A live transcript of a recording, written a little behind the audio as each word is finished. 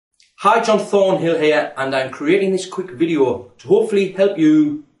Hi, John Thornhill here, and I'm creating this quick video to hopefully help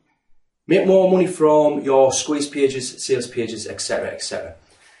you make more money from your squeeze pages, sales pages, etc, etc.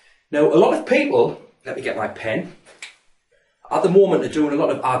 Now, a lot of people, let me get my pen, at the moment are doing a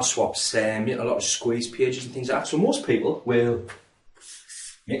lot of ad swaps, making a lot of squeeze pages and things like that. So most people will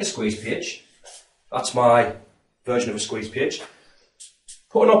make a squeeze page. That's my version of a squeeze page.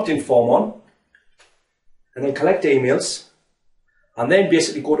 Put an opt-in form on, and then collect emails. And then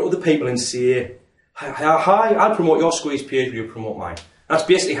basically go to other people and say, hi, I'll promote your squeeze page, will you promote mine? That's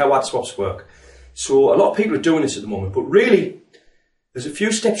basically how ad swaps work. So a lot of people are doing this at the moment, but really, there's a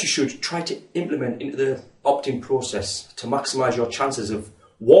few steps you should try to implement into the opt-in process to maximise your chances of,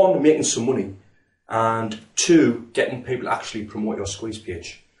 one, making some money, and two, getting people to actually promote your squeeze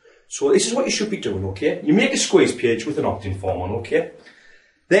page. So this is what you should be doing, okay? You make a squeeze page with an opt-in form on, okay?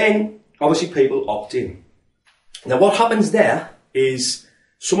 Then, obviously, people opt in. Now, what happens there is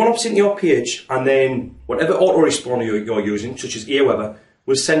someone opts into your page, and then whatever autoresponder you're using, such as Aweber,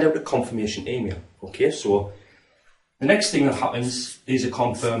 will send out a confirmation email. Okay, so the next thing that happens is a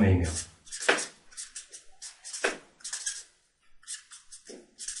confirm email.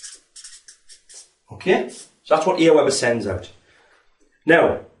 Okay, so that's what Aweber sends out.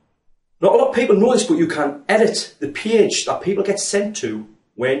 Now, not a lot of people know this, but you can edit the page that people get sent to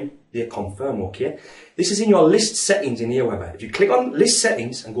when they confirm, okay? This is in your list settings in Aweber. If you click on list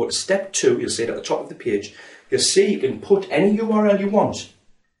settings and go to step 2, you'll see it at the top of the page, you'll see you can put any URL you want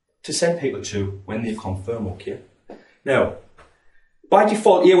to send people to when they confirm, okay? Now, by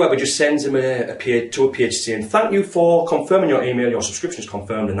default, Aweber just sends them a page saying, thank you for confirming your email, your subscription is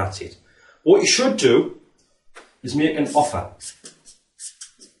confirmed, and that's it. What you should do is make an offer.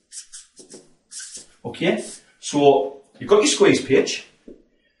 Okay? So, you've got your squeeze page.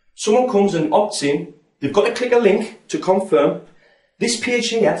 Someone comes and opts in, they've got to click a link to confirm. This page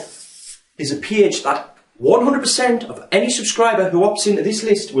here is a page that 100% of any subscriber who opts into this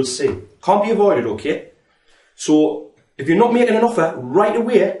list will see. Can't be avoided, okay? So, if you're not making an offer right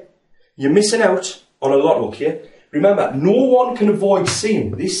away, you're missing out on a lot, okay? Remember, no one can avoid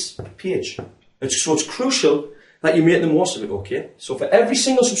seeing this page. So it's crucial that you make the most of it, okay? So for every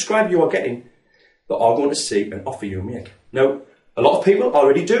single subscriber you are getting, they are going to see an offer you make. Now, a lot of people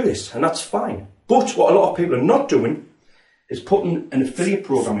already do this, and that's fine. But what a lot of people are not doing is putting an affiliate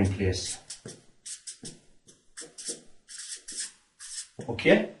program in place.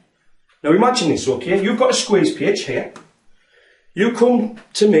 Okay? Now imagine this, okay? You've got a squeeze page here. You come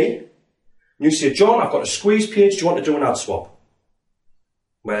to me, and you say, John, I've got a squeeze page, do you want to do an ad swap?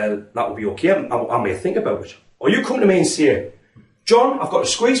 Well, that would be okay, I may think about it. Or you come to me and say, John, I've got a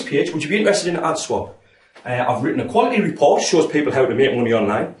squeeze page, would you be interested in an ad swap? I've written a quality report, shows people how to make money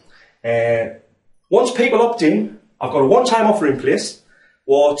online. Once people opt in, I've got a one-time offer in place,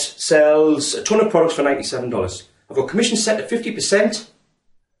 what sells a ton of products for $97. I've got commission set at 50%,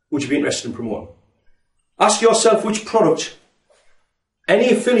 would you be interested in promoting? Ask yourself which product any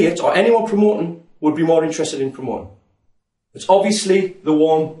affiliate or anyone promoting would be more interested in promoting. It's obviously the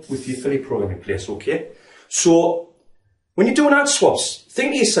one with the affiliate program in place, okay? So, when you're doing ad swaps,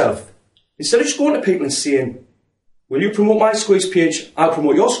 think to yourself, instead of just going to people and saying, will you promote my squeeze page, I'll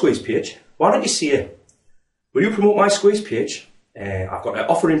promote your squeeze page, why don't you say, will you promote my squeeze page, I've got an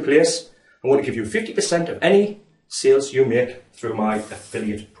offer in place, I'm going to give you 50% of any sales you make through my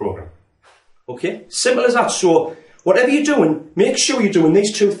affiliate program. Okay, simple as that. So, whatever you're doing, make sure you're doing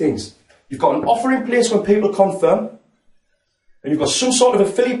these two things. You've got an offer in place when people confirm, and you've got some sort of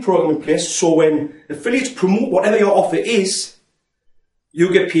affiliate program in place, so when affiliates promote whatever your offer is, you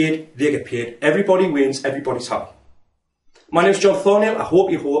get paid, they get paid, everybody wins, everybody's happy. My name is John Thornhill, I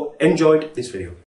hope you enjoyed this video.